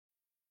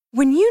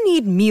When you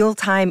need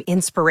mealtime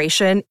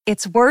inspiration,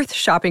 it's worth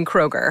shopping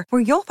Kroger,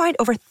 where you'll find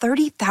over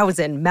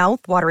 30,000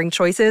 mouth-watering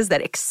choices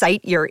that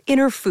excite your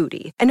inner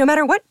foodie. And no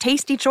matter what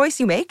tasty choice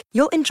you make,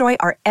 you'll enjoy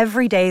our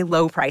everyday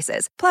low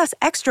prices, plus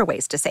extra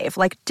ways to save,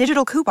 like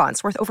digital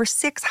coupons worth over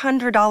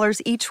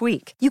 $600 each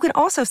week. You can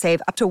also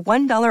save up to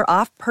 $1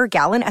 off per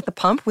gallon at the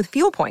pump with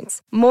fuel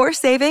points. More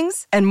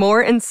savings and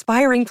more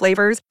inspiring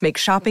flavors make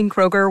shopping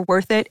Kroger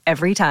worth it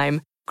every time.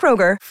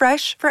 Kroger,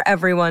 fresh for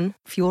everyone.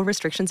 Fuel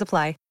restrictions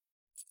apply.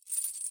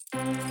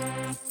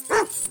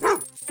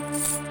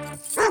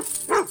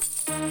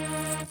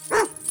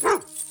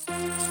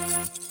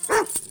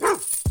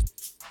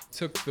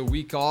 Took the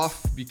week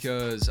off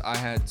because I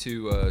had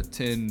to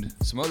attend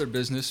some other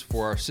business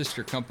for our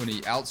sister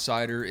company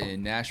Outsider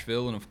in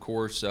Nashville, and of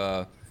course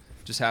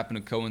just happened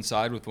to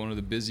coincide with one of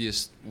the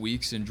busiest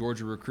weeks in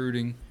Georgia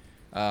recruiting.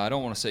 I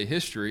don't want to say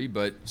history,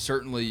 but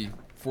certainly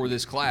for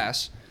this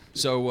class.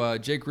 So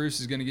Jake Roos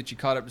is going to get you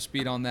caught up to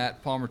speed on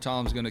that. Palmer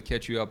Tom's going to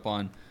catch you up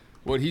on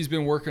what he's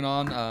been working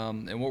on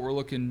and what we're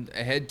looking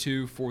ahead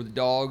to for the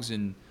Dawgs.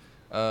 And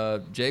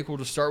Jake, we'll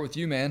just start with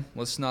you, man.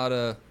 Let's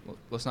not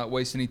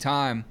waste any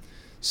time.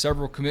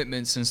 Several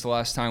commitments since the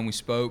last time we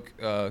spoke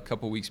a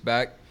couple weeks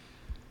back.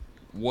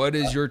 What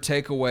is your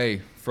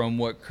takeaway from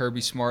what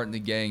Kirby Smart and the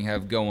gang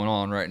have going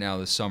on right now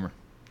this summer?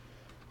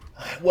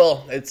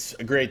 Well, it's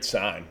a great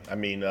sign. I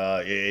mean,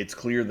 it's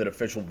clear that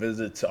official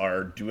visits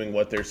are doing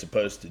what they're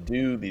supposed to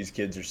do. These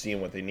kids are seeing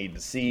what they need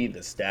to see.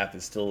 The staff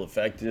is still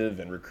effective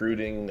and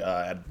recruiting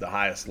at the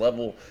highest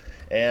level.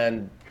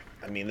 And,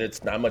 I mean,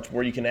 it's not much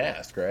more you can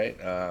ask, right?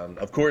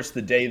 Of course,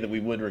 the day that we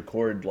would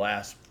record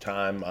last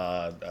time,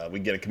 we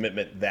get a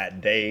commitment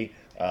that day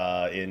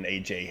in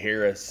A.J.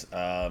 Harris.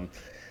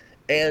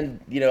 And,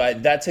 you know,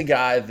 that's a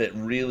guy that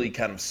really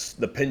kind of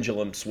the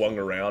pendulum swung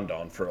around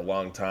on for a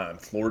long time.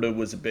 Florida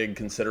was a big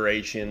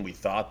consideration. We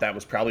thought that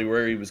was probably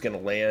where he was going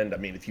to land. I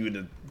mean, if you would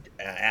have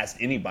asked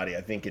anybody,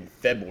 I think in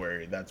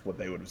February, that's what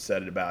they would have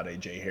said about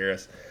A.J.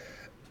 Harris.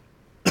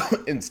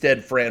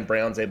 Instead, Fran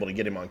Brown's able to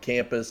get him on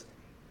campus,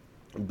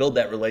 build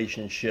that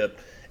relationship,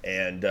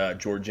 and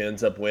Georgia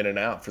ends up winning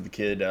out for the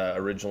kid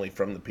originally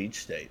from the Peach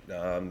State.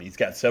 He's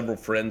got several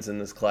friends in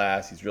this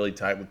class. He's really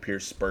tight with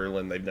Pierce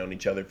Spurlin. They've known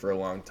each other for a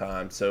long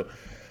time. So,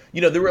 you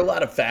know, there were a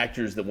lot of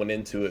factors that went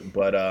into it.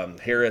 But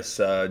Harris,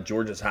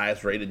 Georgia's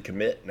highest rated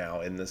commit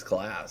now in this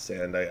class,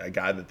 and a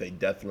guy that they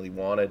definitely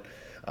wanted.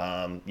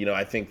 You know,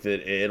 I think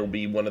that it'll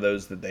be one of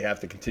those that they have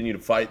to continue to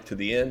fight to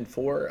the end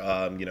for.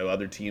 You know,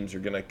 other teams are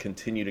going to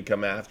continue to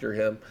come after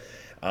him.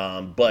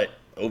 But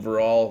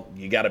overall,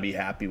 you got to be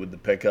happy with the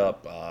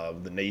pickup.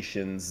 The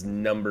nation's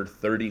number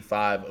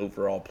 35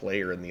 overall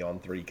player in the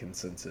on-3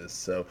 consensus.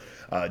 So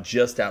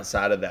just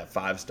outside of that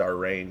 5-star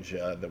range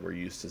that we're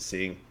used to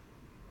seeing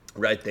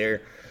right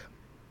there.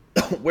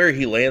 Where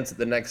he lands at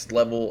the next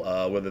level,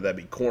 whether that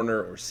be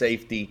corner or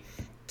safety,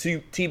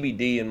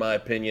 TBD in my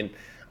opinion.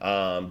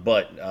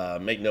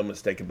 But make no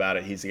mistake about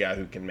it, he's a guy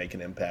who can make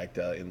an impact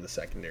in the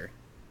secondary.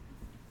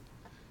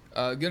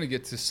 Going to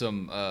get to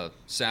some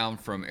sound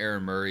from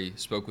Aaron Murray.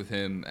 Spoke with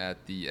him at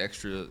the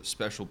Extra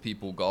Special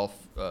People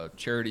Golf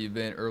charity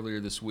event earlier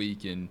this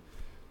week and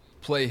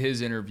play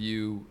his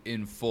interview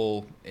in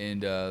full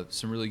and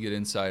some really good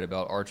insight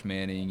about Arch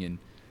Manning and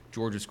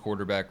Georgia's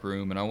quarterback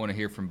room. And I want to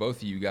hear from both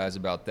of you guys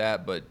about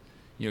that. But,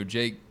 you know,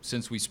 Jake,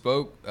 since we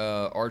spoke,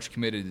 Arch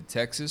committed to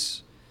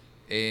Texas,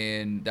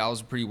 and that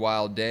was a pretty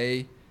wild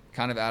day,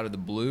 kind of out of the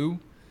blue.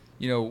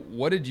 You know,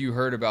 what did you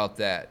heard about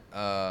that,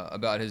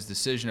 about his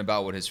decision,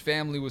 about what his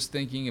family was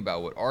thinking,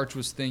 about what Arch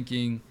was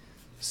thinking?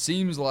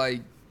 Seems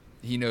like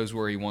he knows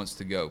where he wants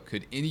to go.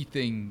 Could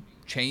anything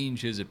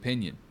change his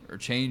opinion or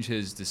change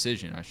his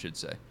decision, I should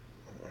say?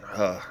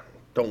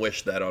 Don't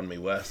wish that on me,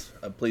 Wes.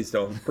 Please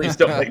don't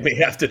make me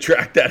have to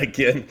track that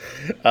again.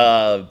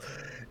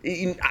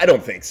 I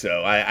don't think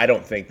so. I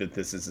don't think that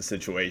this is a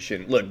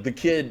situation. Look, the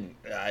kid,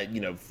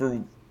 you know,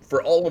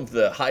 for all of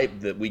the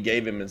hype that we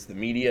gave him as the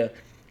media,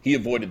 he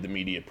avoided the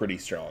media pretty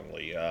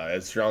strongly,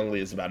 as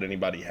about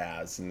anybody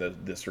has in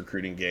this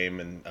recruiting game,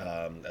 and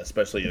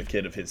especially a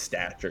kid of his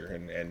stature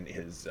and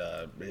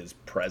his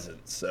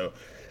presence. So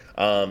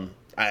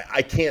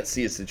I can't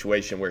see a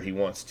situation where he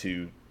wants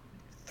to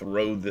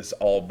throw this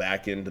all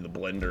back into the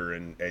blender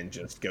and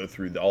just go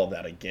through all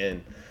that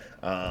again.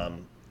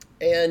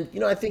 And, you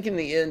know, I think in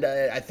the end,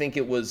 I think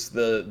it was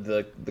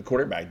the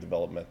quarterback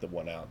development that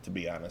went out, to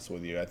be honest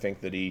with you. I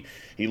think that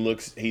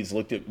he's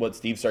looked at what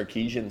Steve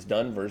Sarkisian's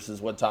done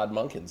versus what Todd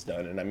Monken's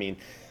done. And I mean,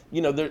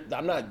 you know,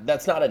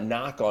 that's not a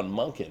knock on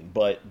Monken,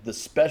 but the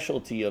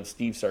specialty of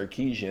Steve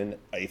Sarkisian,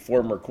 a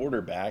former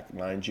quarterback,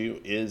 mind you,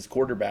 is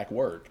quarterback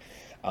work.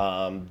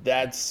 I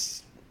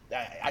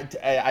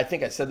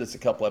think I said this a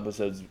couple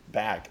episodes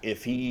back.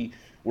 If he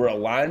were a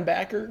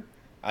linebacker,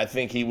 I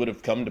think he would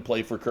have come to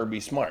play for Kirby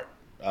Smart.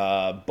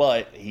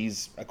 But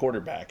he's a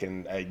quarterback,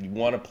 and you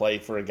want to play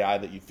for a guy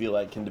that you feel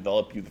like can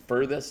develop you the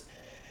furthest.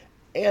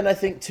 And I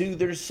think, too,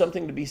 there's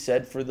something to be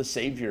said for the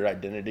savior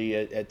identity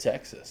at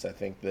Texas. I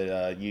think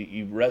that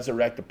you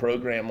resurrect a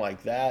program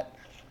like that,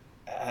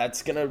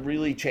 that's going to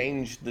really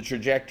change the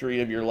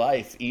trajectory of your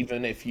life,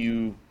 even if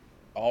you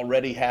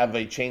already have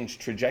a changed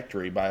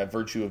trajectory by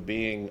virtue of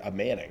being a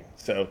Manning.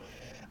 So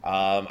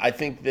I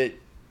think that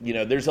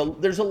there's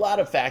a lot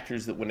of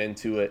factors that went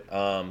into it.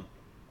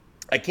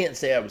 I can't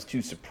say I was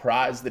too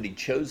surprised that he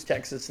chose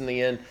Texas in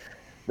the end.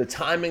 The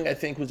timing, I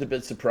think, was a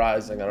bit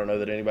surprising. I don't know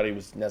that anybody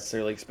was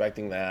necessarily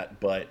expecting that,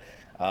 but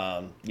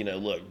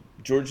look,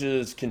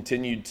 Georgia's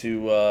continued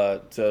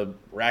to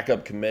rack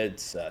up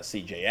commits.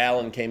 C.J.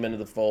 Allen came into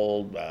the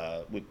fold.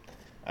 With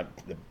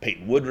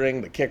Peyton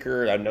Woodring, the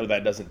kicker. I know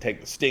that doesn't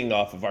take the sting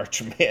off of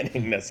Arch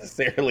Manning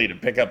necessarily to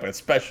pick up a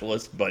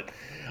specialist, but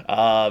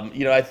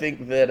I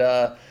think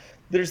that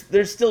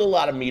there's still a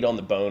lot of meat on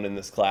the bone in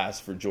this class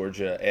for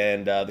Georgia,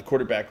 and the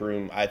quarterback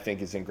room I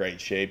think is in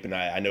great shape, and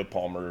I know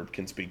Palmer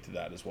can speak to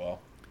that as well.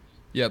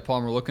 Yeah,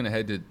 Palmer, looking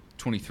ahead to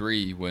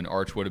 23, when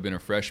Arch would have been a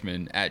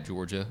freshman at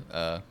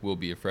Georgia, will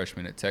be a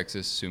freshman at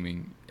Texas,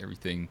 assuming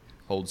everything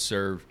holds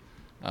serve.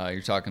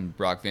 You're talking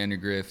Brock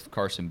Vandegrift,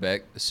 Carson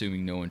Beck,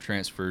 assuming no one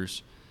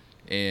transfers,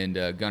 and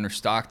Gunnar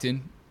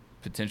Stockton,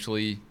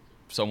 potentially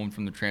someone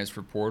from the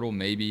transfer portal,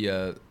 maybe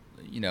a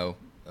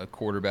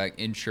quarterback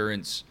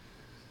insurance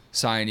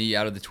signee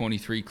out of the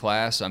 23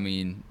 class. I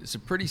mean, it's a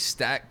pretty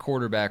stacked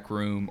quarterback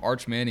room.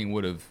 Arch Manning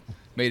would have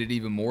made it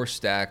even more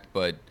stacked,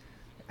 but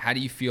how do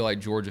you feel like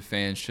Georgia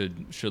fans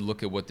should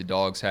look at what the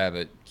Dogs have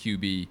at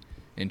QB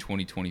in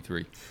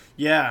 2023?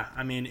 Yeah,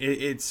 I mean,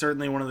 it's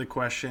certainly one of the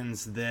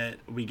questions that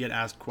we get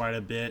asked quite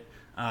a bit.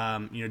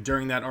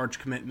 During that Arch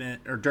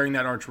commitment or during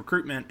that Arch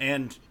recruitment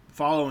and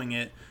following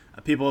it,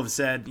 people have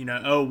said,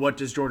 what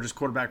does Georgia's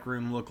quarterback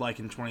room look like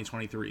in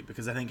 2023?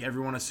 Because I think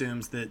everyone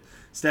assumes that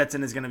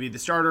Stetson is going to be the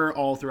starter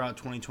all throughout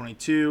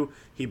 2022.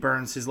 He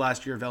burns his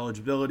last year of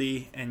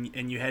eligibility,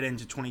 and you head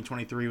into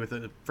 2023 with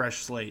a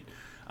fresh slate.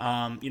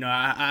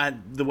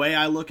 The way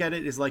I look at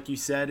it is, like you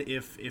said,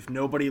 if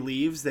nobody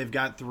leaves, they've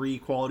got three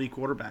quality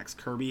quarterbacks.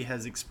 Kirby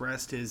has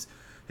expressed his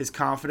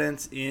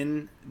confidence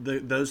in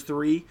those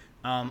three,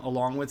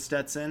 along with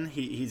Stetson.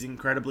 He's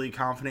incredibly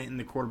confident in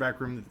the quarterback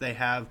room that they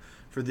have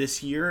for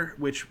this year,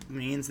 which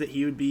means that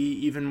he would be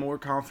even more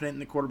confident in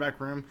the quarterback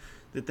room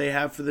that they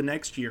have for the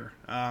next year.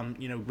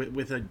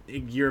 With a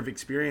year of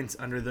experience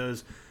under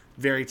those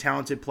very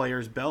talented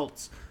players'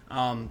 belts.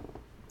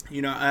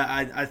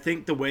 I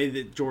think the way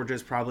that Georgia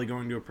is probably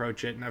going to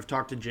approach it, and I've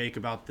talked to Jake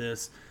about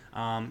this,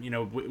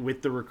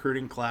 with the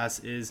recruiting class,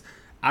 is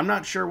I'm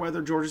not sure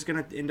whether Georgia's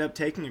going to end up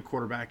taking a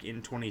quarterback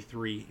in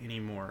 23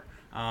 anymore.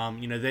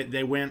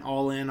 They went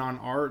all in on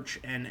Arch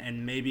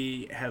and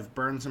maybe have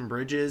burned some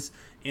bridges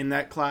in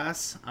that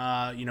class.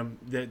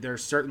 They're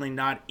certainly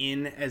not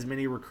in as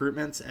many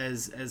recruitments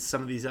as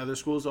some of these other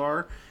schools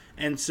are.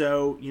 And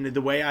so,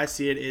 the way I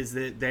see it is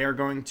that they are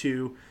going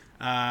to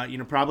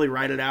probably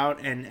write it out,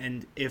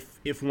 and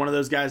if one of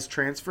those guys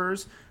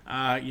transfers,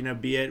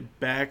 be it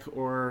Beck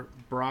or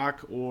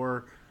Brock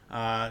or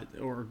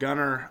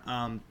Gunnar,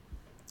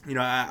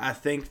 I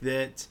think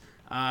that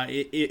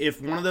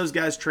if one of those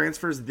guys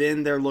transfers,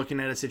 then they're looking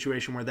at a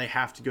situation where they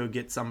have to go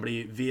get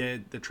somebody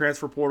via the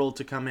transfer portal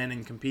to come in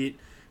and compete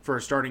for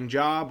a starting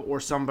job, or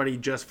somebody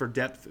just for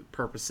depth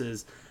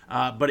purposes.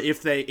 But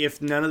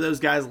if none of those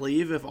guys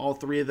leave, if all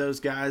three of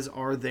those guys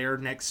are there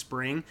next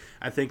spring,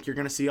 I think you're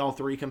going to see all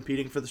three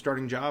competing for the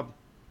starting job.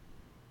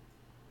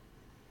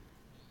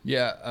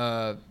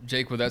 Yeah,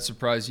 Jake, would that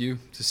surprise you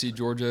to see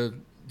Georgia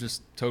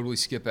just totally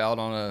skip out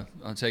on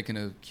taking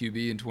a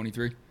QB in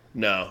 23?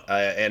 No,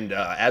 and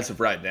as of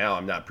right now,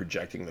 I'm not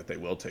projecting that they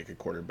will take a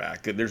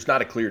quarterback. There's not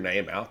a clear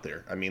name out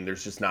there. I mean,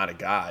 there's just not a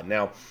guy.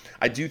 Now,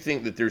 I do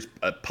think that there's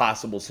a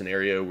possible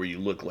scenario where you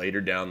look later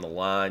down the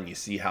line, you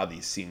see how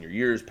these senior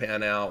years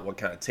pan out, what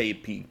kind of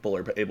tape people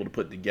are able to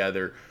put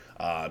together.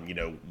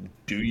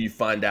 Do you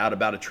find out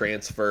about a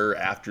transfer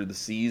after the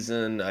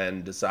season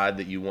and decide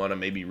that you want to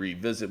maybe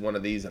revisit one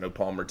of these? I know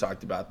Palmer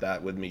talked about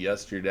that with me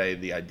yesterday,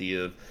 the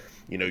idea of,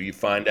 you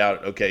find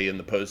out, okay, in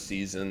the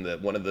postseason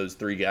that one of those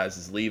three guys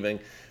is leaving.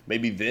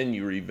 Maybe then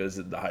you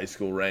revisit the high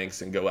school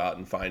ranks and go out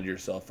and find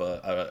yourself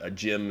a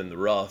gem in the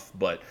rough.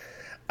 But,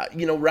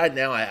 right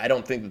now I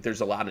don't think that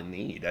there's a lot of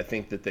need. I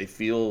think that they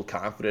feel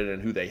confident in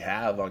who they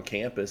have on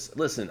campus.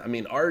 Listen, I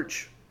mean,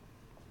 Arch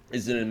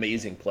is an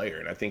amazing player,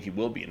 and I think he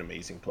will be an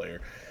amazing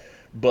player.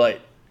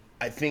 But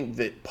I think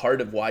that part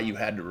of why you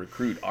had to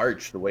recruit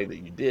Arch the way that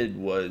you did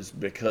was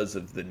because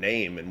of the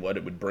name and what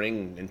it would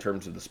bring in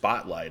terms of the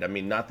spotlight. I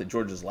mean, not that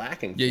Georgia's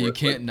lacking for it. Yeah, you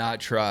can't can't not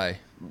try.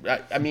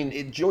 I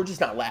mean, Georgia's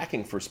not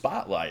lacking for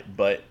spotlight,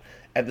 but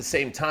at the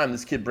same time,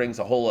 this kid brings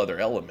a whole other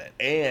element,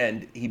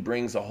 and he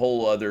brings a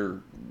whole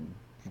other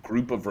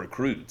group of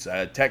recruits.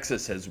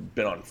 Texas has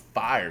been on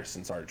fire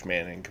since Arch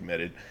Manning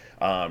committed,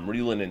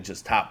 reeling in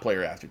just top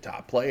player after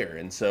top player.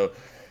 And so,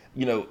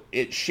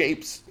 it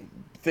shapes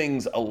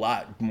things a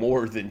lot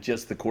more than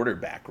just the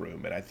quarterback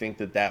room. And I think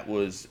that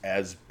was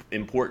as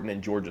important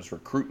in Georgia's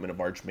recruitment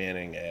of Arch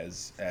Manning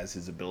as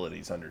his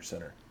abilities under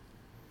center.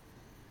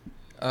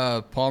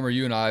 Palmer,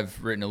 you and I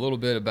have written a little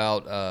bit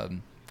about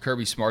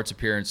Kirby Smart's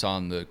appearance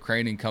on the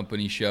Crane &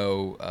 Company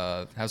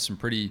show. Has some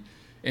pretty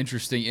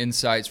interesting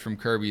insights from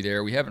Kirby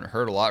there. We haven't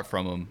heard a lot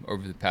from him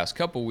over the past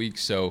couple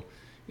weeks, so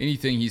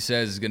anything he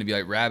says is going to be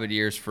like rabbit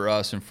ears for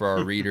us and for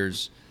our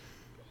readers.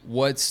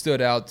 What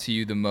stood out to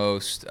you the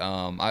most?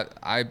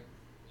 I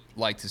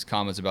liked his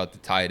comments about the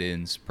tight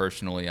ends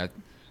personally.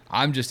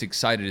 I'm just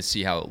excited to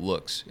see how it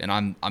looks, and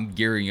I'm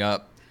gearing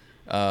up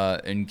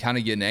and kind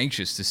of getting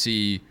anxious to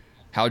see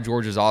how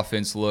Georgia's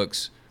offense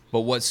looks.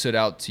 But what stood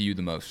out to you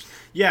the most?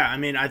 Yeah, I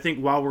mean, I think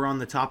while we're on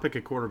the topic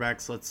of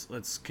quarterbacks,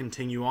 let's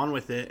continue on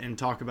with it and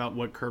talk about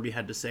what Kirby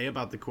had to say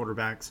about the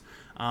quarterbacks.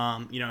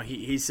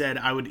 He said,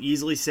 I would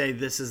easily say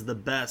this is the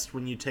best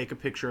when you take a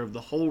picture of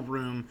the whole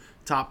room,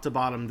 top to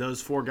bottom,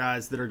 those 4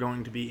 guys that are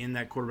going to be in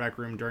that quarterback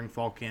room during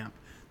fall camp.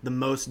 The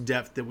most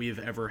depth that we've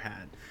ever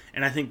had.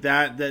 And I think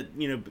that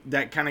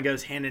kind of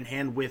goes hand in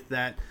hand with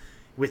that,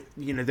 with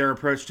their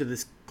approach to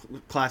this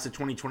class of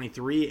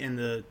 2023 and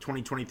the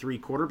 2023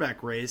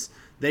 quarterback race.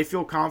 They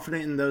feel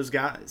confident in those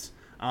guys.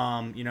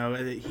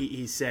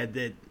 He said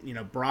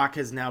that Brock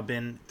has now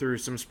been through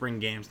some spring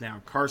games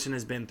now. Carson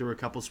has been through a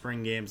couple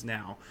spring games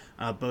now.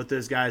 Both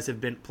those guys have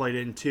been played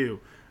in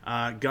too.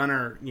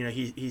 Gunnar,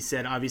 he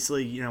said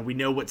obviously we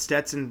know what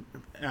Stetson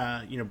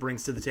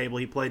brings to the table.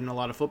 He played in a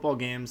lot of football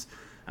games.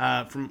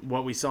 From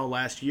what we saw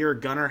last year,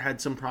 Gunnar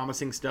had some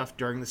promising stuff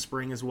during the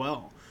spring as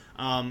well.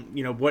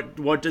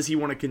 What does he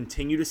want to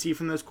continue to see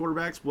from those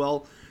quarterbacks?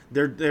 Well,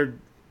 they're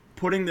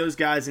putting those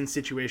guys in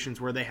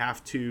situations where they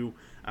have to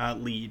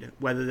lead,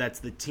 whether that's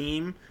the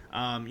team.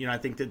 I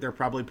think that they're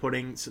probably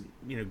putting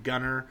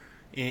Gunnar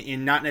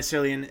in not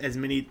necessarily in as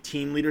many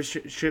team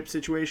leadership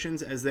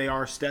situations as they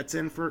are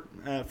Stetson,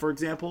 for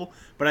example.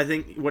 But I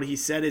think what he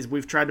said is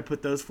we've tried to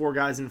put those 4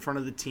 guys in front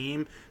of the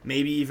team,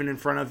 maybe even in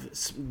front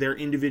of their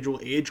individual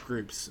age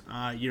groups.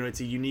 It's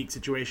a unique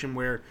situation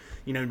where,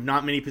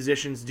 not many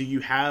positions do you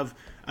have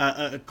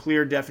a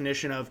clear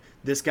definition of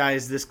this guy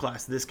is this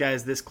class, this guy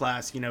is this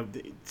class.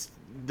 The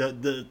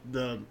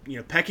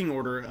pecking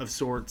order of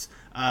sorts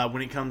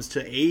when it comes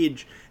to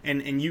age,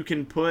 and you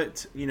can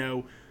put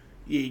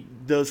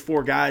those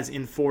 4 guys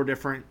in 4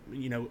 different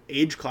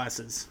age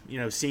classes,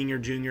 senior,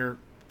 junior,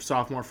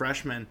 sophomore,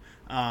 freshman,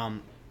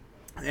 and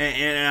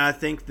I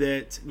think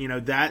that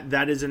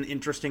that is an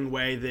interesting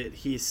way that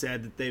he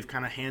said that they've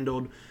kind of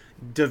handled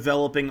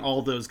developing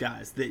all those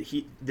guys,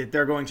 that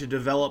they're going to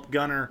develop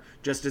Gunnar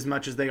just as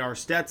much as they are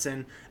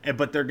Stetson,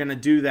 but they're going to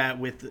do that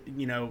with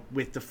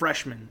the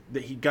freshmen,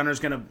 that Gunnar's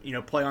going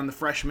to play on the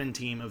freshman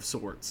team of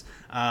sorts.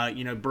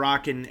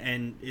 Brock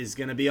and is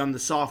going to be on the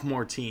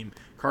sophomore team,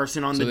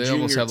 Carson on the junior team. So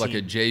they almost have like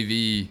a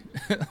JV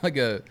like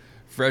a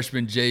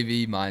freshman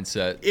JV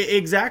mindset.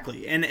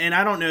 Exactly. And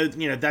I don't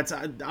know, that's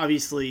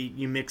obviously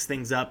you mix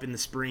things up in the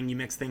spring, you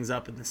mix things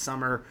up in the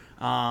summer.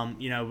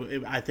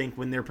 I think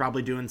when they're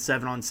probably doing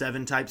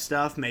 7-on-7 type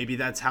stuff, maybe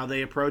that's how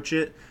they approach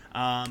it.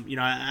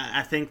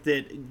 I think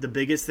that the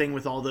biggest thing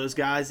with all those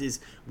guys is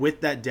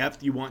with that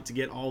depth, you want to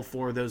get all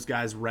 4 of those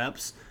guys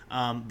reps.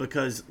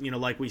 Because,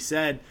 like we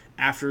said,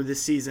 after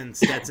this season,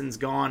 Stetson's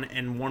gone,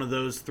 and one of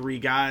those 3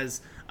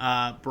 guys,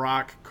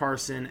 Brock,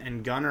 Carson,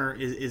 and Gunnar,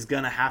 is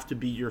going to have to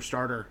be your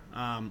starter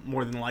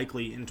more than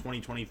likely in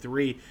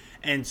 2023.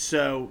 And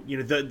so,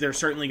 they're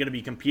certainly going to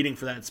be competing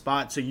for that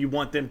spot. So you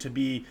want them to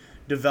be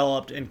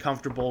developed and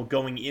comfortable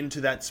going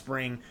into that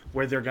spring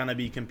where they're going to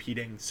be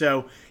competing.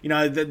 So,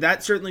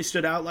 that certainly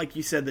stood out. Like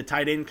you said, the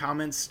tight end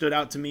comments stood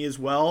out to me as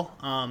well.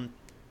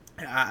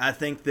 I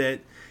think that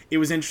it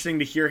was interesting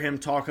to hear him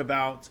talk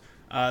about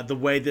the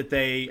way that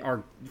they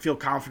feel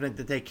confident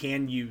that they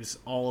can use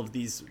all of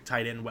these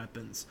tight end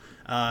weapons.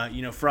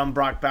 From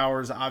Brock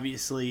Bowers,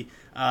 obviously,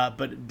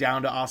 but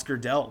down to Oscar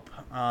Delp.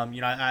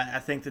 I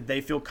think that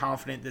they feel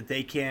confident that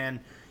they can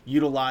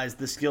utilize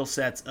the skill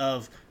sets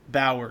of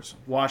Bowers,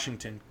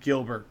 Washington,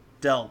 Gilbert,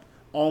 Delp,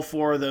 all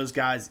 4 of those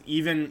guys.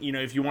 Even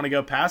if you want to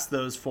go past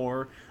those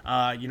 4,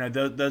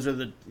 those are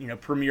the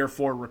premier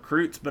 4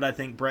 recruits. But I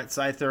think Brett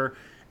Seither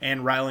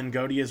and Rylan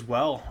Godey as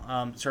well.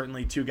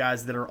 Certainly 2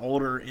 guys that are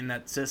older in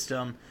that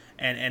system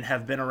and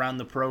have been around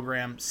the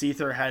program.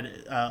 Seither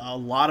had a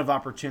lot of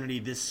opportunity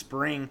this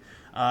spring,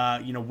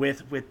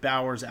 with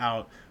Bowers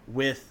out,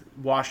 with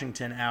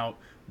Washington out,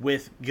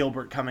 with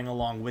Gilbert coming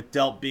along, with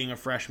Delp being a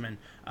freshman.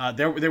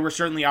 There were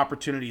certainly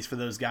opportunities for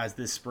those guys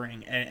this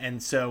spring.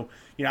 And so,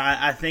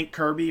 I think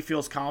Kirby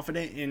feels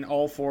confident in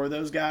all 4 of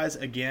those guys.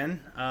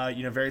 Again,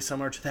 very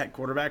similar to that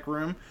quarterback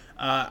room.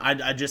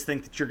 I just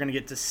think that you're going to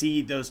get to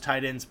see those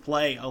tight ends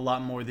play a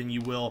lot more than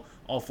you will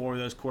all 4 of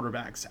those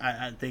quarterbacks.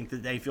 I think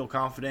that they feel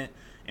confident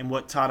in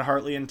what Todd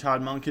Hartley and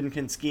Todd Monken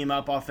can scheme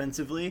up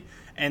offensively,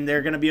 and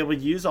they're going to be able to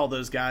use all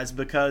those guys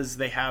because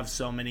they have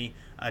so many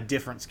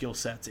different skill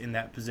sets in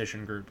that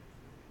position group.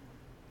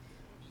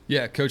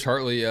 Yeah, Coach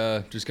Hartley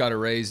just got a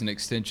raise and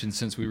extension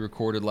since we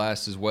recorded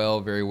last as well.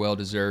 Very well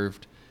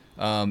deserved.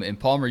 And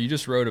Palmer, you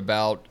just wrote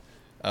about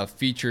a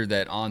feature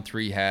that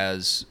On3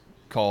 has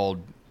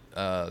called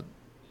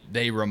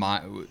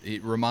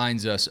it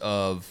reminds us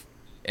of,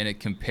 and it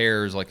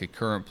compares like a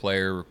current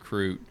player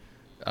recruit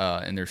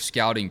and their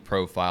scouting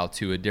profile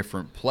to a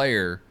different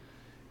player.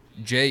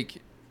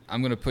 Jake,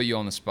 I'm going to put you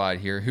on the spot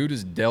here. Who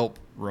does Delp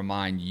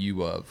remind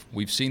you of?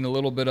 We've seen a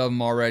little bit of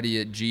him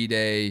already at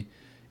G-Day.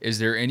 Is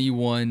there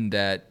anyone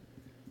that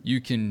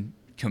you can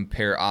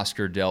compare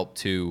Oscar Delp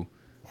to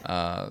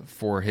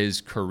for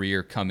his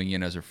career coming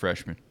in as a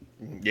freshman?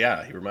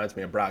 Yeah, he reminds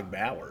me of Brock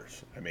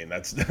Bowers. I mean,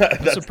 that's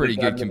a pretty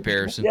good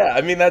comparison. Yeah,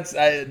 I mean,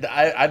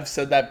 I've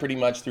said that pretty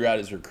much throughout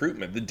his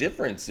recruitment. The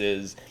difference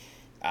is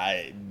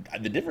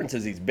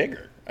he's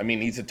bigger. I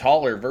mean, he's a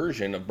taller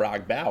version of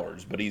Brock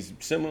Bowers, but he's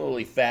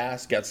similarly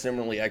fast, got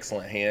similarly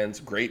excellent hands,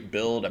 great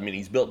build. I mean,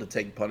 he's built to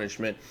take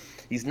punishment.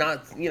 He's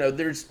not, you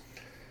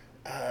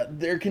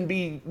can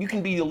be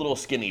a little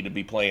skinny to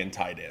be playing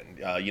tight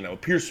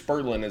end. Pierce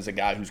Spurlin is a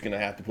guy who's going to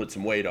have to put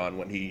some weight on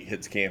when he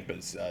hits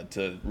campus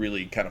to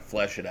really kind of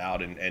flesh it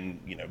out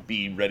and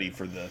be ready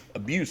for the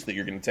abuse that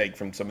you're going to take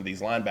from some of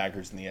these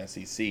linebackers in the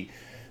SEC.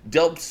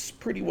 Delp's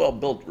pretty well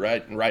built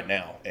right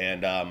now,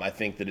 and I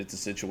think that it's a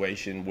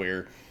situation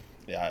where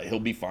he'll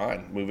be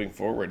fine moving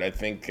forward. I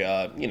think,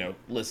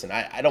 listen,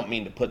 I don't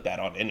mean to put that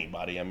on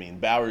anybody. I mean,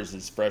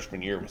 Bowers'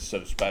 freshman year was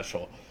so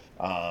special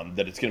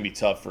that it's going to be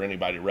tough for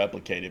anybody to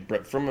replicate it.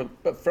 But from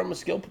a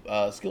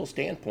skill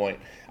standpoint,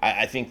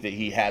 I think that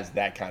he has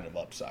that kind of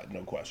upside,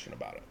 no question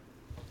about it.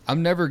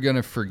 I'm never going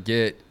to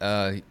forget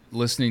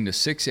listening to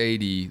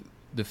 680,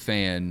 The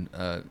Fan,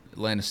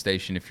 Atlanta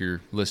station, if you're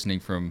listening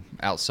from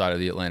outside of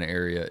the Atlanta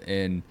area.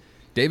 And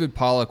David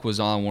Pollock was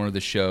on one of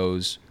the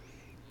shows,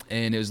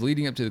 and it was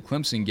leading up to the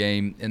Clemson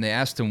game, and they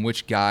asked him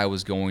which guy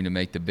was going to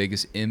make the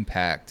biggest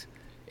impact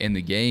in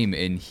the game,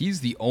 and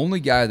he's the only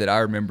guy that I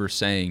remember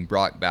saying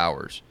Brock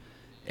Bowers.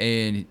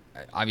 And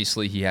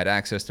obviously he had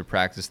access to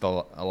practice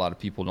that a lot of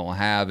people don't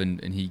have,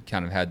 and he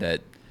kind of had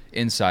that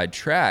inside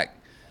track.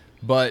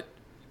 But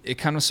it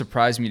kind of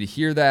surprised me to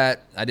hear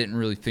that. I didn't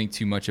really think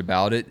too much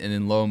about it, and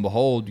then lo and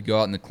behold, you go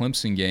out in the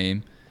Clemson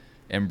game,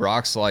 and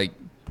Brock's like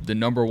the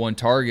number one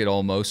target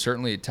almost,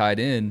 certainly at tight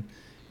end.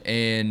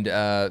 And,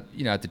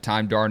 at the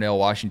time Darnell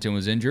Washington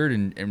was injured,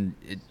 and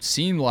it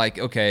seemed like,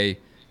 okay,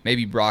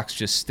 maybe Brock's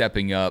just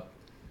stepping up,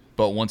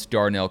 but once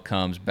Darnell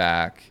comes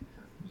back,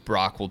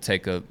 Brock will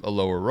take a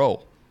lower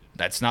role.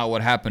 That's not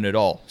what happened at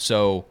all.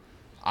 So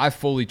I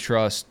fully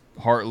trust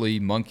Hartley,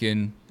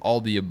 Munkin,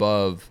 all the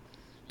above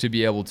to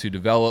be able to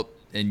develop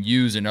and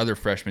use another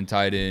freshman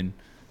tight end,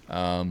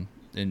 and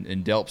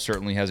Delp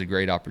certainly has a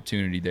great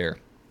opportunity there.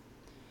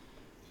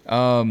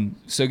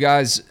 So,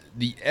 guys,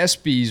 the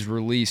ESPYs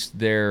released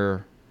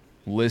their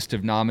list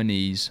of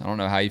nominees. I don't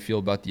know how you feel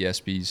about the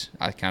ESPYs.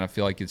 I kind of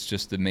feel like it's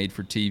just the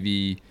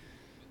made-for-TV,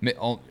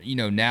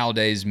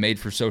 nowadays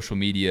made-for-social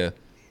media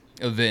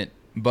event.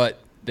 But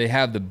they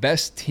have the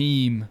best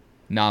team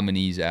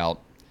nominees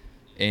out,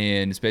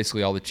 and it's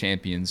basically all the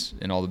champions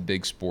in all the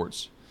big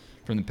sports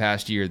from the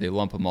past year. They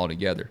lump them all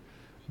together.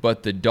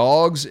 But the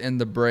Dawgs and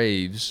the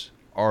Braves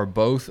are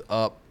both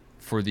up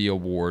for the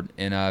award,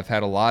 and I've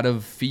had a lot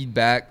of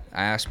feedback.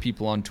 I asked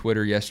people on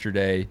Twitter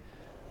yesterday,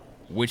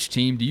 which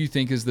team do you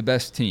think is the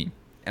best team?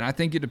 And I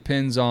think it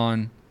depends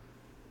on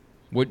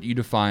what you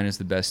define as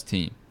the best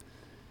team.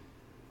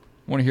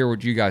 I want to hear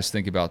what you guys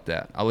think about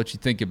that. I'll let you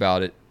think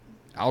about it.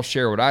 I'll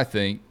share what I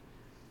think.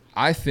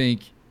 I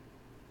think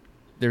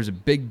there's a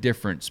big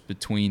difference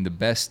between the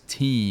best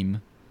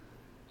team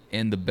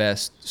and the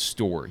best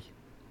story.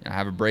 I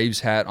have a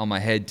Braves hat on my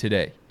head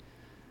today.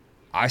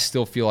 I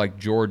still feel like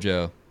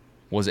Georgia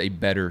was a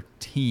better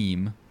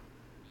team.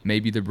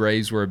 Maybe the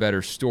Braves were a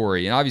better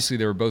story. And obviously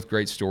they were both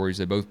great stories.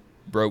 They both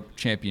broke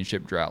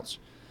championship droughts.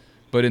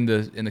 But in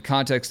the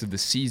context of the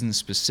season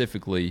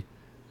specifically,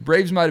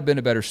 Braves might have been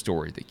a better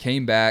story. They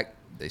came back.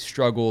 They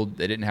struggled.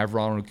 They didn't have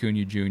Ronald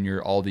Acuna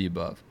Jr., all the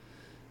above.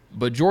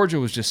 But Georgia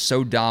was just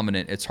so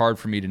dominant, it's hard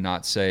for me to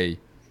not say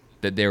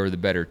that they were the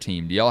better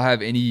team. Do y'all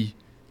have any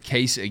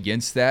case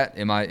against that?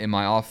 Am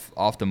I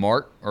off the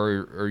mark,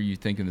 or are you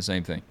thinking the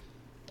same thing?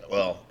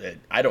 Well,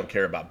 I don't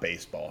care about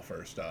baseball,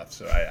 first off,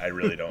 so I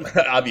really don't.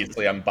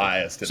 Obviously, I'm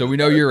biased. So we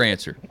know your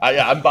answer.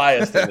 I'm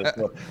biased in this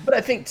one. But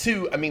I think,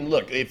 too,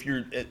 look, if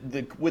you're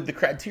with the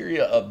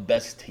criteria of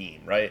best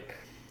team, right,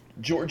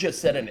 Georgia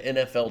set an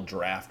NFL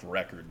draft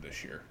record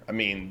this year.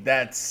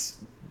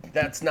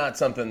 That's not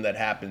something that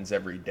happens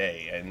every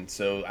day. And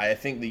so I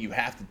think that you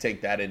have to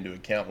take that into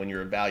account when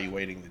you're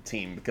evaluating the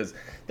team, because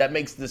that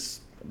makes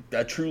this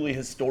a truly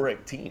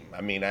historic team.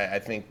 I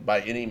think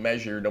by any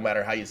measure, no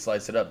matter how you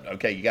slice it up,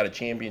 okay, you got a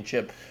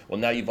championship. Well,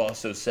 now you've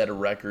also set a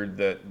record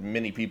that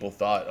many people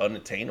thought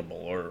unattainable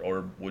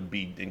or would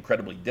be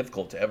incredibly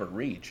difficult to ever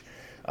reach.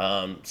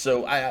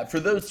 So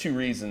for those two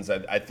reasons,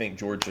 I think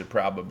Georgia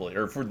probably,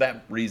 or for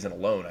that reason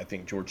alone, I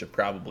think Georgia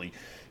probably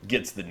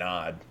gets the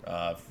nod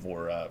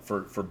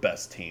for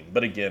best team.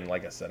 But again,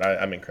 like I said,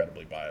 I'm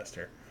incredibly biased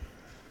here.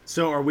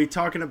 So are we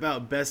talking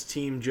about best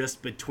team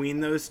just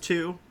between those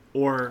two,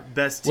 or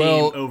best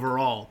team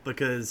overall?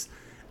 Because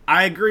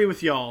I agree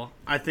with y'all.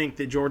 I think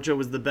that Georgia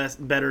was the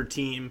better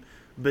team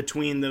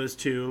between those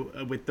two,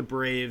 with the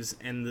Braves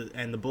and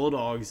the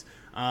Bulldogs.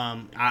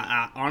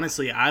 I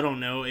honestly, I don't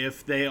know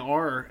if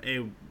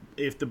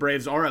the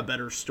Braves are a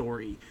better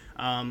story.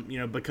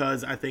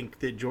 Because I think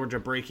that Georgia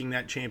breaking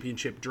that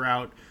championship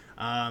drought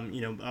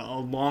a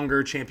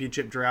longer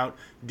championship drought,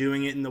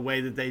 doing it in the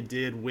way that they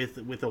did with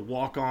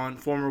a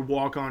former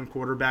walk-on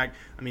quarterback.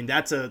 I mean,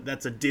 that's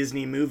a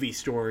Disney movie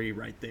story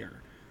right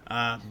there.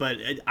 But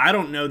I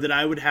don't know that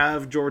I would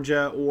have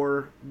Georgia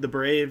or the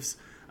Braves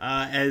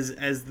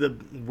as the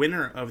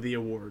winner of the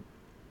award.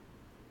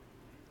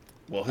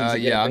 Well,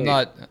 I'm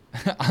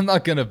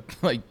not gonna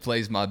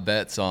place my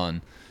bets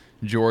on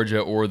Georgia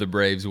or the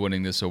Braves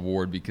winning this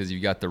award because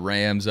you've got the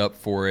Rams up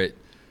for it.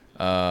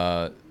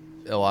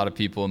 A lot of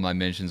people in my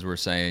mentions were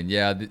saying,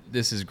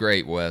 this is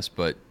great, Wes,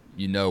 but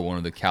one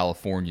of the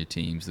California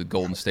teams, the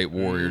Golden State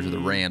Warriors or the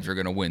Rams, are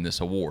going to win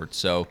this award.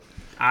 So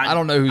I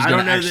don't know who's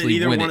going to actually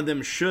win it. I don't know that either one of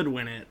them should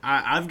win it.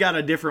 I've got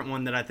a different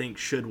one that I think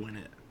should win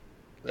it.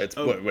 What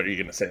are you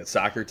going to say, a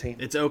soccer team?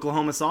 It's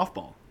Oklahoma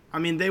softball. I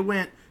mean, they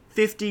went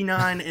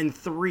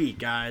 59-3,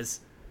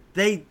 guys.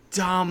 They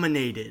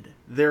dominated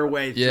their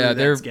way through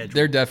that schedule.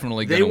 They're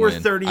definitely going to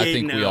win. They were 38-0. I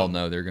think we all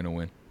know they're going to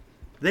win.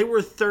 They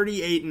were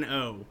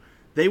 38-0.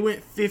 They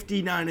went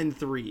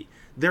 59-3.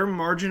 Their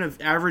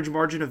average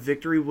margin of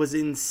victory was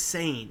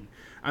insane.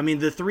 I mean,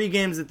 the 3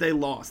 games that they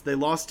lost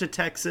to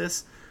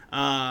Texas.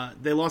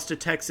 They lost to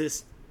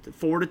Texas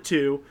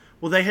 4-2.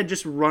 Well, they had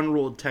just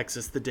run-ruled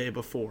Texas the day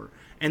before,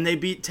 and they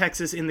beat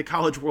Texas in the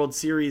College World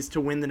Series to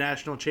win the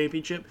national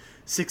championship,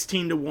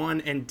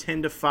 16-1 and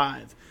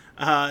 10-5.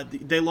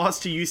 They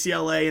lost to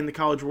UCLA in the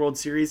College World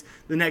Series.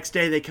 The next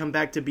day, they come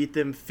back to beat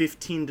them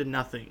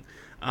 15-0.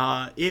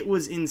 It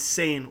was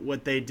insane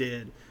what they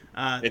did.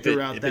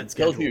 Throughout that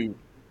schedule.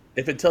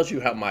 If it tells you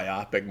how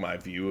myopic my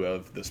view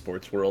of the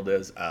sports world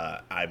is,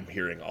 I'm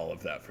hearing all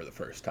of that for the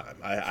first time.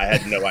 I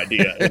had no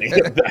idea any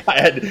of that.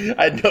 I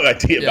had no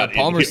idea about it.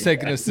 Palmer's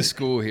taking us to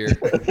school here.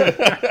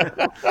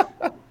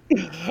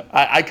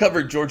 I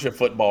covered Georgia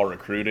football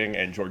recruiting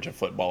and Georgia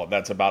football, and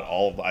that's about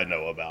all I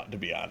know about, to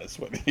be honest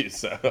with you.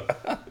 So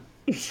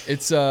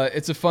it's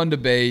a fun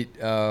debate.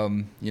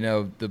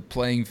 The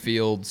playing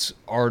fields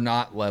are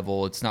not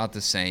level. It's not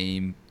the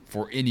same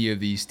for any of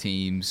these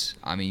teams.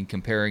 I mean,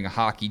 comparing a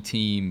hockey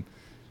team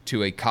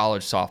to a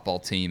college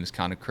softball team is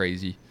kind of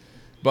crazy.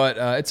 But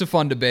it's a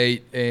fun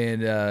debate,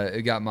 and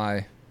it got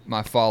my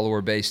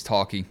follower base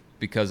talking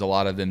because a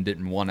lot of them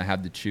didn't want to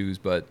have to choose,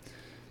 but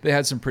they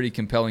had some pretty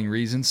compelling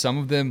reasons. Some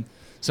of them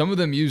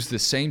used the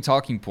same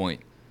talking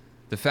point.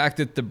 The fact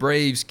that the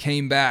Braves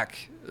came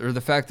back, or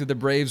the fact that the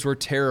Braves were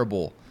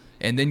terrible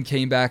and then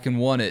came back and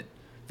won it,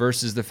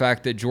 versus the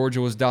fact that Georgia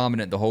was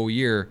dominant the whole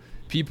year.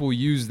 People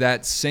use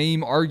that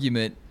same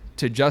argument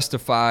to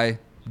justify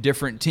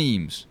different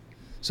teams.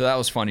 So that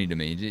was funny to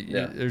me.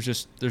 Yeah.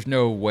 There's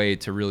no way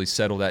to really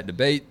settle that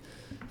debate.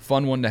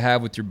 Fun one to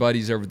have with your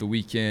buddies over the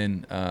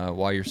weekend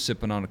while you're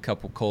sipping on a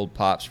couple cold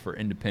pops for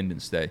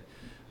Independence Day.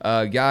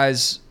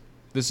 Guys,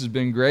 this has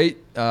been great.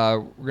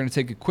 We're going to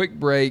take a quick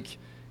break,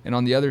 and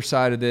on the other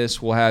side of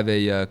this, we'll have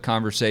a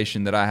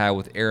conversation that I had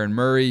with Aaron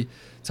Murray,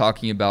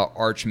 talking about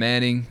Arch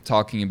Manning,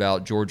 talking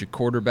about Georgia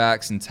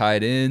quarterbacks and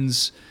tight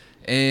ends,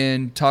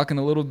 and talking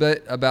a little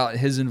bit about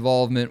his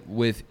involvement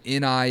with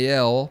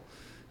NIL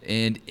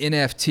and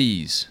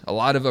NFTs. A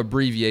lot of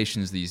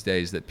abbreviations these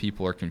days that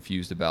people are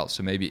confused about,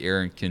 so maybe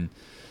Aaron can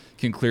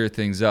clear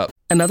things up.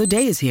 Another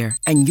day is here,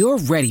 and you're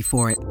ready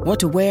for it. What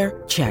to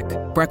wear? Check.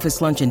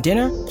 Breakfast, lunch, and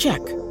dinner?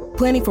 Check.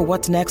 Planning for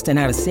what's next and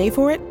how to save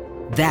for it?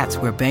 That's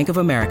where Bank of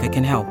America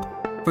can help.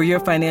 For your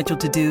financial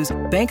to-dos,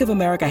 Bank of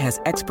America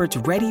has experts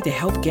ready to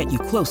help get you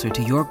closer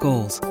to your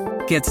goals.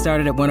 Get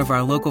started at one of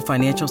our local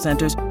financial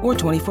centers or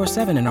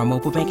 24/7 in our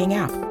mobile banking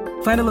app.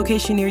 Find a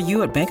location near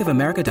you at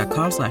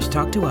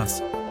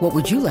bankofamerica.com/talktous. What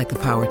would you like the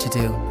power to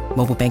do?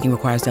 Mobile banking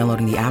requires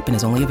downloading the app and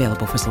is only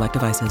available for select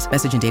devices.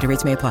 Message and data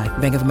rates may apply.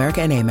 Bank of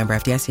America N.A., member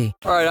FDIC.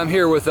 All right, I'm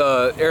here with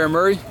Aaron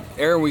Murray.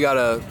 Aaron, we got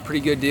a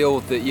pretty good deal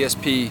with the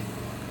ESP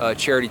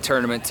charity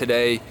tournament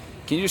today.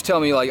 Can you just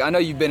tell me, I know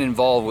you've been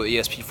involved with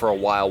ESP for a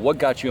while. What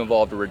got you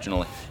involved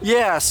originally?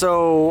 Yeah,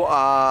 so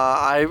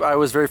I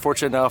was very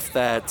fortunate enough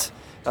that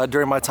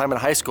during my time in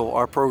high school,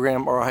 our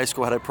high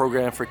school had a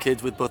program for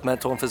kids with both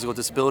mental and physical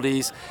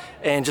disabilities,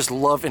 and just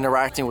love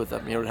interacting with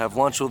them. To have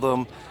lunch with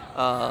them,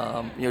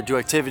 do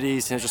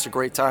activities, and it's just a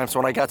great time. So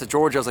when I got to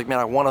Georgia, I was like, man,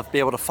 I want to be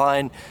able to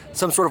find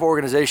some sort of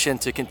organization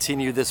to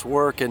continue this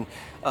work, and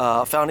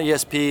found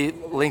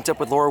ESP, linked up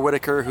with Laura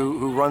Whitaker,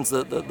 who runs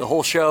the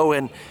whole show,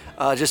 and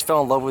just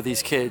fell in love with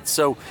these kids.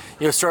 So,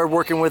 started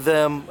working with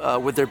them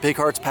with their Big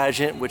Hearts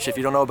pageant, which if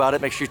you don't know about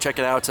it, make sure you check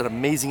it out. It's an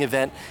amazing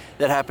event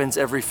that happens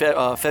every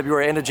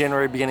February, end of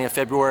January, beginning of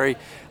February.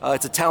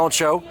 It's a talent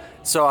show.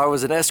 So I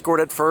was an escort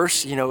at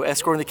first,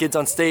 escorting the kids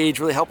on stage,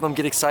 really helping them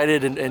get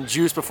excited and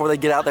juice before they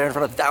get out there in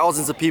front of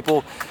thousands of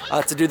people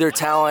to do their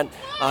talent.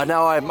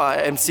 Now I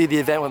MC the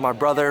event with my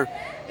brother,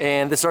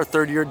 and this is our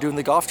third year doing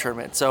the golf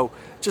tournament. So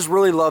just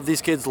really love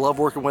these kids, love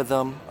working with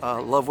them,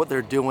 love what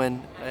they're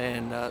doing.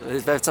 And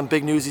they've had some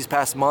big news these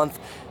past month.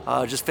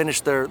 Just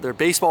finished their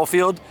baseball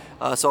field,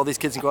 so all these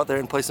kids can go out there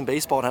and play some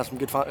baseball and have some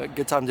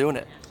good time doing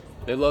it.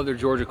 They love their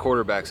Georgia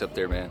quarterbacks up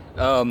there,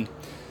 man.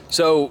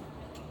 So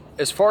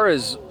as far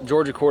as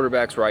Georgia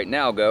quarterbacks right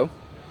now go,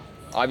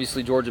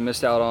 Obviously, Georgia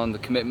missed out on the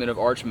commitment of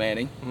Arch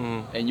Manning.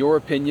 In your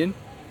opinion,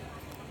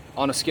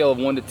 on a scale of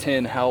 1 to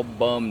 10, how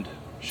bummed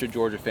should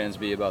Georgia fans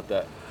be about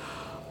that?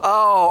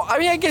 Oh, I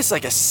mean, I guess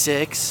like a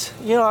 6.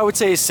 I would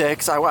say a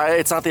 6.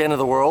 It's not the end of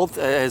the world.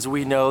 As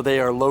we know, they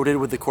are loaded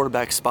with the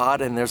quarterback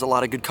spot, and there's a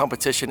lot of good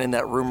competition in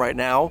that room right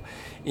now.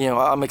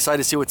 I'm excited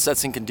to see what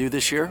Stetson can do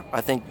this year.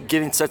 I think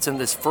giving Stetson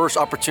this first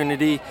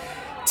opportunity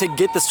to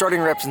get the starting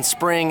reps in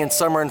spring and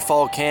summer and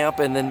fall camp,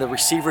 and then the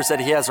receivers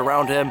that he has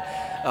around him,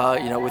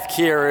 with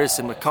Kieris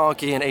and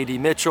McConkey and A.D.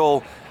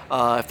 Mitchell,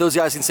 if those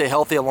guys can stay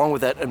healthy along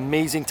with that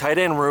amazing tight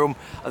end room,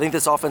 I think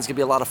this offense can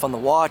be a lot of fun to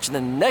watch. And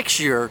then next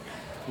year,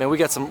 man, we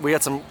got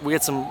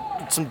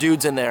some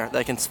dudes in there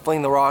that can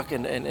fling the rock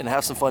and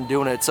have some fun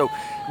doing it. So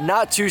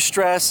not too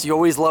stressed. You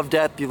always love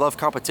depth, you love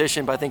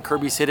competition, but I think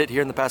Kirby's hit it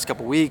here in the past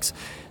couple weeks.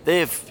 They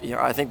have,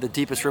 I think the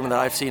deepest room that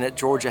I've seen at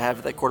Georgia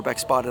have that quarterback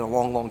spot in a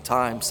long, long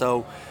time.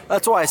 So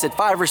that's why I said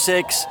 5 or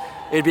 6.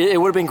 It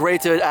would have been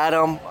great to add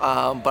them,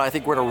 but I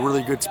think we're in a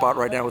really good spot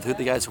right now with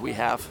the guys that we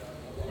have.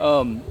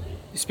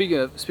 Speaking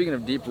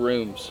of deep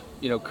rooms,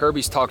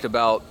 Kirby's talked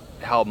about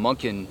how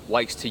Monken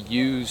likes to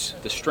use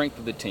the strength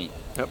of the team.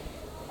 Yep.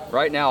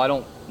 Right now, I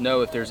don't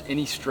know if there's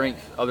any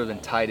strength other than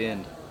tight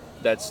end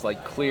that's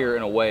like clear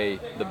in a way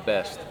the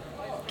best.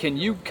 Can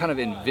you kind of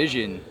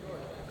envision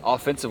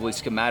offensively,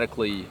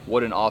 schematically,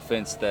 what an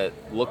offense that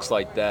looks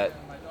like that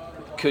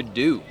could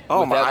do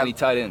without any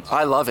tight ends?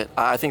 I love it.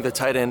 I think the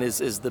tight end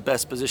is the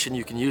best position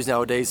you can use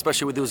nowadays,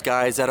 especially with those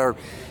guys that are,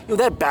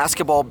 that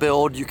basketball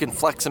build. You can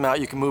flex them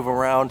out, you can move them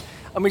around.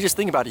 I mean, just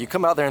think about it. You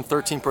come out there in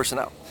 13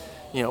 personnel,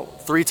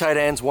 3 tight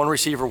ends, 1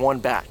 receiver, 1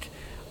 back.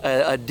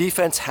 A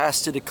defense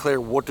has to declare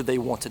what do they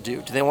want to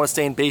do. Do they want to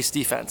stay in base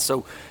defense?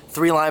 So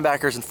 3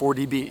 linebackers and 4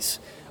 DBs.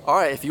 All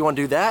right, if you want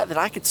to do that, then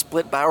I could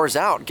split Bowers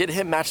out, get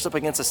him matched up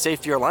against a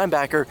safety or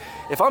linebacker.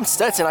 If I'm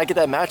Stetson, I get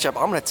that matchup,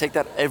 I'm going to take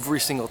that every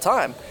single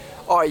time.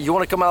 All right, you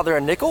want to come out there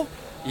and nickel?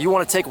 You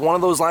want to take one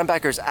of those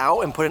linebackers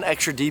out and put an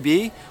extra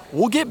DB?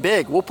 We'll get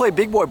big. We'll play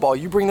big boy ball.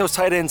 You bring those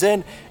tight ends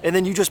in, and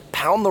then you just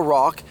pound the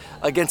rock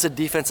against a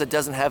defense that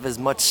doesn't have as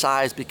much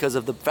size because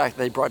of the fact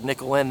that they brought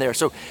nickel in there.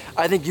 So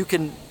I think you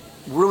can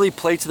really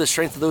play to the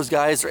strength of those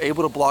guys. They're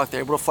able to block, they're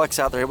able to flex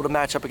out, they're able to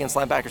match up against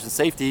linebackers and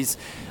safeties.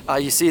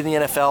 You see in the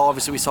NFL,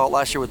 obviously we saw it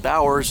last year with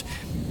Bowers.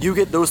 You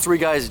get those 3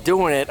 guys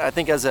doing it, I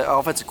think as an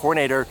offensive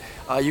coordinator,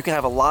 you can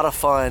have a lot of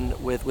fun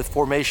with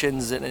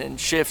formations and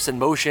shifts and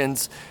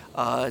motions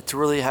to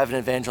really have an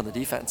advantage on the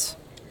defense.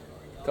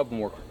 A couple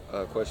more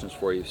questions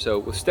for you. So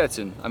with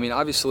Stetson, I mean,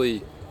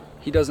 obviously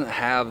he doesn't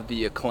have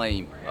the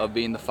acclaim of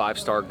being the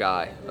 5-star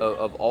guy,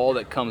 of all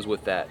that comes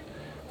with that.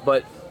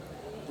 But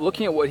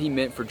looking at what he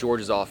meant for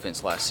Georgia's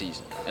offense last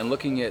season and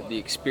looking at the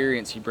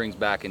experience he brings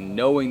back and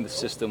knowing the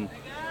system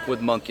with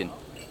Monken,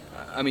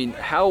 I mean,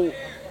 how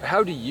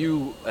do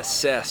you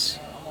assess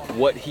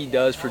what he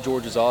does for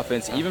Georgia's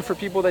offense, even for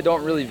people that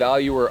don't really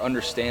value or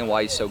understand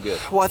why he's so good?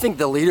 Well, I think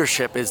the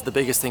leadership is the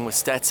biggest thing with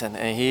Stetson,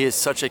 and he is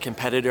such a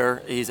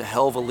competitor. He's a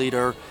hell of a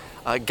leader.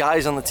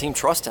 Guys on the team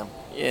trust him.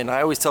 And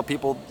I always tell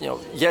people,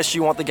 yes,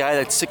 you want the guy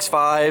that's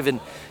 6'5" and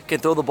can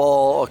throw the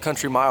ball a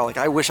country mile. Like,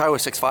 I wish I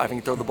was 6'5" and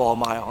could throw the ball a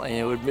mile. And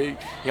it would be,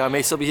 I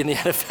may still be in the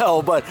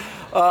NFL, but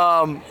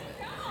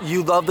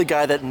you love the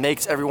guy that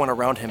makes everyone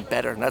around him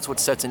better, and that's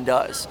what Stetson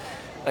does.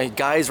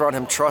 Guys around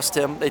him trust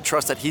him. They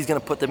trust that he's going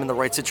to put them in the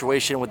right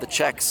situation with the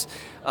checks,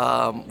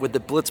 with the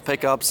blitz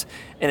pickups.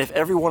 And if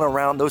everyone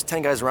around, those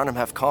 10 guys around him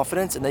have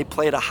confidence and they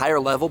play at a higher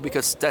level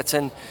because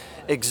Stetson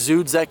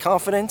exudes that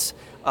confidence,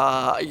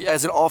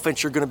 as an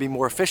offense, you're going to be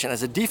more efficient.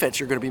 As a defense,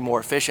 you're going to be more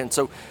efficient.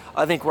 So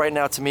I think right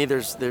now, to me,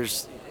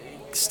 there's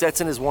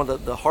Stetson is one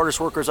of the hardest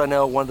workers I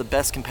know, one of the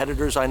best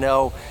competitors I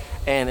know,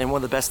 and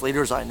one of the best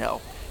leaders I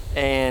know.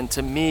 And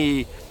to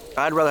me,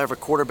 I'd rather have a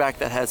quarterback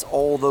that has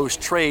all those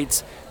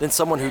traits than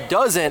someone who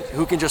doesn't,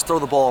 who can just throw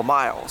the ball a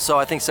mile. So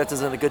I think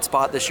Stetson's in a good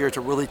spot this year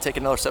to really take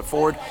another step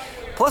forward.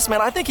 Plus,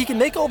 man, I think he can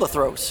make all the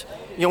throws.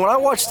 When I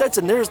watch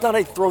Stetson, there's not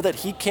a throw that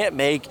he can't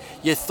make.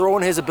 You throw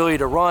in his ability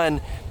to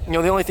run. The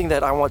only thing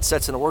that I want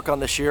Stetson to work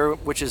on this year,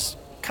 which is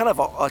kind of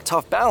a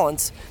tough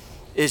balance,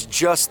 is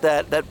just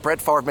that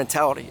Brett Favre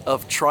mentality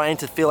of trying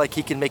to feel like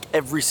he can make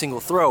every single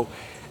throw.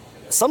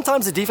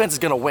 Sometimes the defense is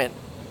going to win.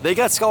 They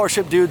got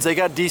scholarship dudes, they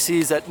got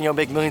DCs that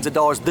make millions of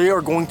dollars. They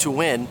are going to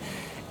win.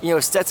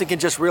 Stetson can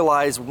just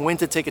realize when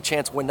to take a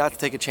chance, when not to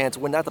take a chance,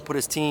 when not to put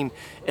his team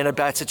in a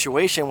bad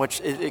situation, which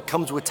it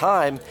comes with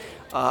time.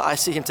 I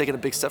see him taking a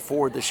big step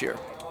forward this year.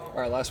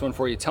 All right, last one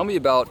for you. Tell me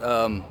about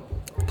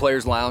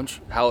Players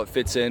Lounge, how it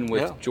fits in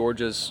with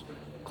Georgia's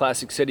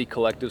Classic City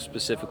Collective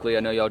specifically. I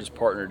know y'all just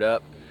partnered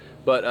up,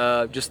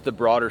 but just the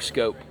broader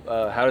scope.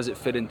 How does it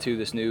fit into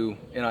this new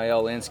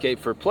NIL landscape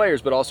for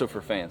players, but also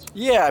for fans?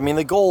 Yeah, I mean,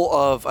 the goal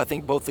of, I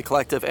think, both the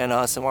collective and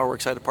us, and why we're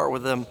excited to partner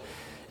with them,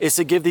 is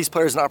to give these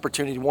players an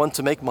opportunity, one,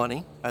 to make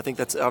money. I think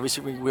that's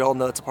obviously, we all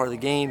know that's a part of the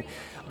game,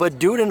 but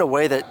do it in a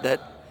way that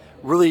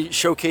really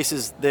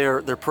showcases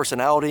their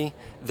personality,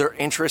 their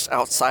interests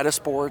outside of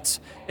sports,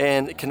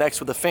 and connects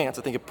with the fans.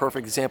 I think a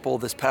perfect example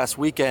this past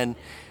weekend,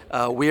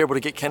 we were able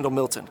to get Kendall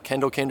Milton.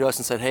 Kendall came to us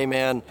and said, hey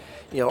man,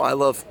 I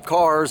love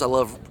cars, I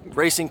love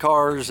racing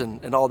cars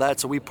and all that.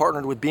 So we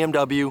partnered with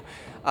BMW.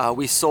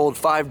 We sold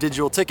 5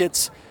 digital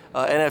tickets,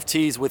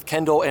 NFTs with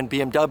Kendall and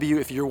BMW.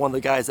 If you're one of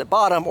the guys that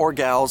bought them or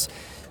gals,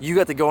 you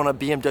got to go on a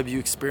BMW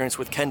experience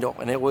with Kendall.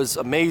 And it was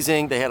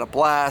amazing. They had a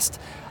blast.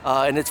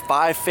 And it's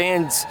 5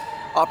 fans'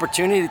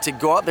 opportunity to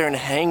go out there and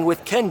hang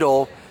with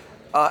Kendall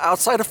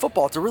outside of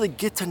football, to really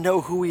get to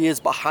know who he is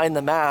behind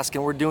the mask.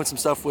 And we're doing some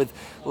stuff with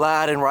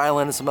Ladd and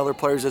Ryland and some other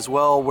players as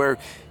well, where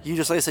you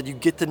just, like I said, you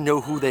get to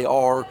know who they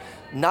are,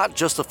 not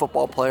just a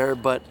football player,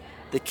 but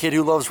the kid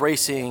who loves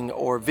racing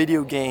or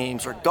video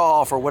games or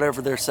golf or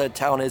whatever their said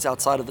talent is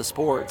outside of the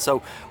sport.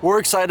 So we're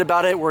excited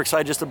about it. We're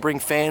excited just to bring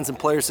fans and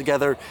players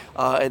together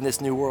in this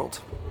new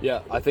world.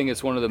 Yeah, I think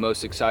it's one of the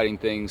most exciting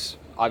things.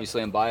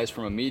 Obviously, I'm biased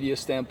from a media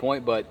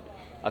standpoint, but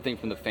I think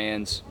from the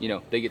fans,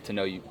 they get to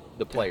know you,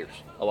 the players,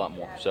 a lot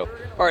more. So,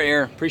 all right,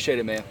 Aaron, appreciate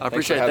it, man. I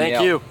appreciate it.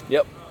 Thank you.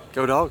 Yep.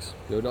 Go Dogs.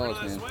 Go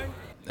Dogs,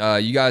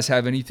 man. You guys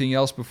have anything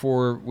else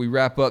before we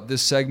wrap up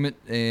this segment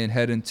and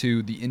head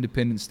into the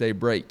Independence Day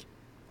break?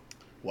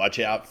 Watch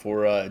out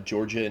for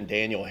Georgia and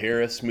Daniel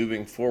Harris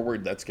moving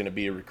forward. That's going to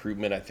be a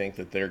recruitment I think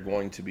that they're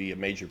going to be a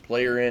major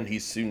player in.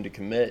 He's soon to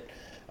commit.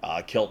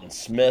 Kelton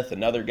Smith,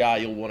 another guy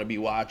you'll want to be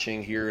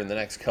watching here in the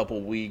next couple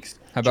weeks.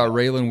 How about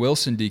Raylan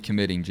Wilson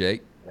decommitting,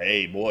 Jake?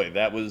 Hey, boy,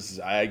 that was,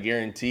 I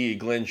guarantee you,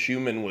 Glenn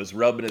Schumann was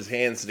rubbing his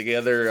hands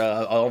together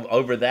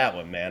over that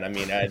one, man. I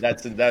mean,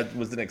 that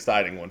was an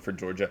exciting one for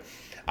Georgia.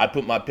 I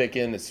put my pick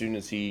in as soon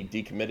as he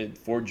decommitted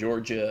for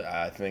Georgia.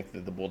 I think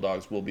that the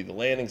Bulldogs will be the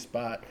landing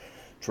spot.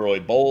 Troy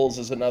Bowles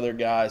is another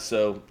guy.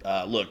 So,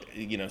 look,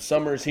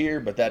 summer's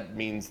here, but that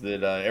means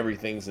that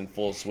everything's in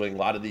full swing. A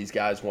lot of these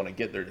guys want to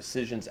get their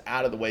decisions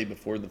out of the way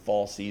before the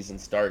fall season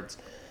starts,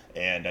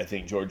 and I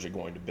think Georgia is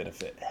going to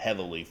benefit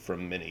heavily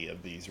from many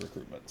of these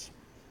recruitments.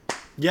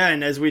 Yeah,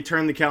 and as we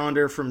turn the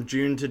calendar from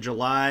June to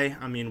July,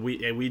 I mean,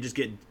 we just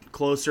get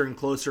closer and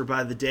closer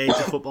by the day to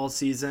football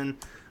season.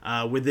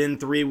 Within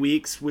 3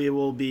 weeks, we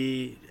will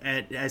be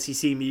at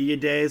SEC Media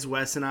Days,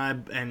 Wes and I,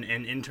 and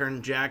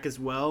intern Jack as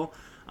well.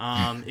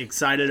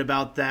 Excited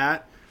about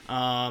that.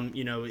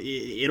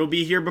 It'll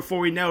be here before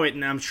we know it,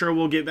 and I'm sure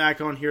we'll get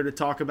back on here to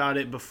talk about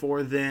it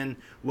before then,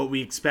 what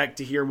we expect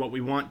to hear, what we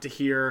want to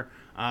hear.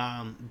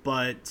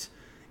 But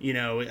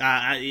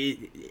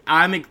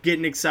I'm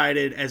getting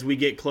excited as we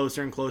get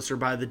closer and closer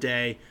by the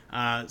day.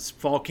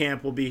 Fall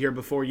camp will be here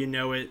before you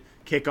know it.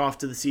 Kickoff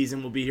to the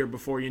season will be here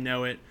before you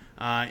know it.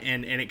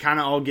 And it kind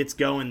of all gets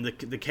going.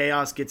 The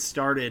chaos gets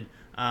started.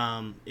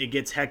 It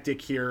gets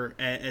hectic here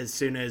as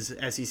soon as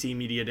SEC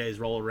Media Days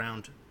roll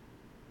around.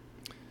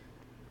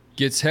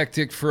 Gets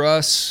hectic for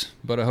us,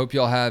 but I hope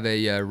y'all have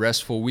a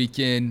restful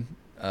weekend,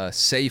 a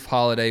safe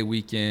holiday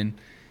weekend,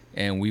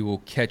 and we will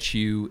catch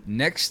you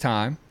next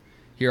time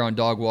here on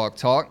Dog Walk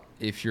Talk.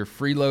 If you're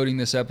freeloading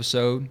this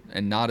episode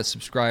and not a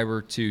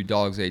subscriber to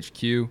Dogs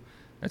HQ,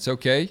 that's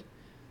okay.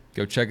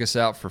 Go check us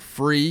out for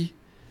free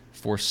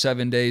for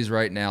 7 days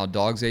right now,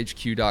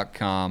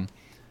 dogshq.com.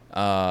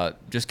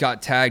 Just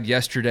got tagged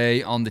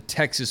yesterday on the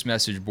Texas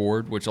message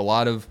board, which a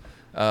lot of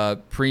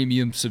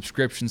premium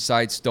subscription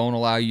sites don't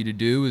allow you to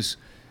do, is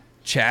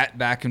chat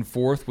back and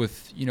forth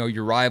with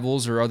your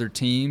rivals or other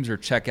teams, or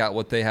check out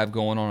what they have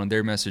going on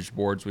their message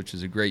boards, which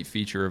is a great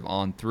feature of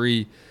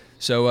On3.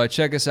 So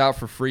check us out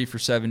for free for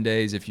 7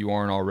 days if you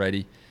aren't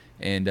already.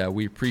 And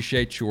we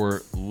appreciate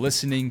your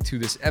listening to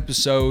this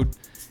episode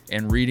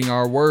and reading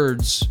our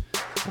words.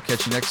 We'll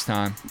catch you next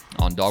time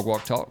on Dog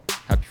Walk Talk.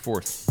 Happy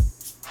 4th.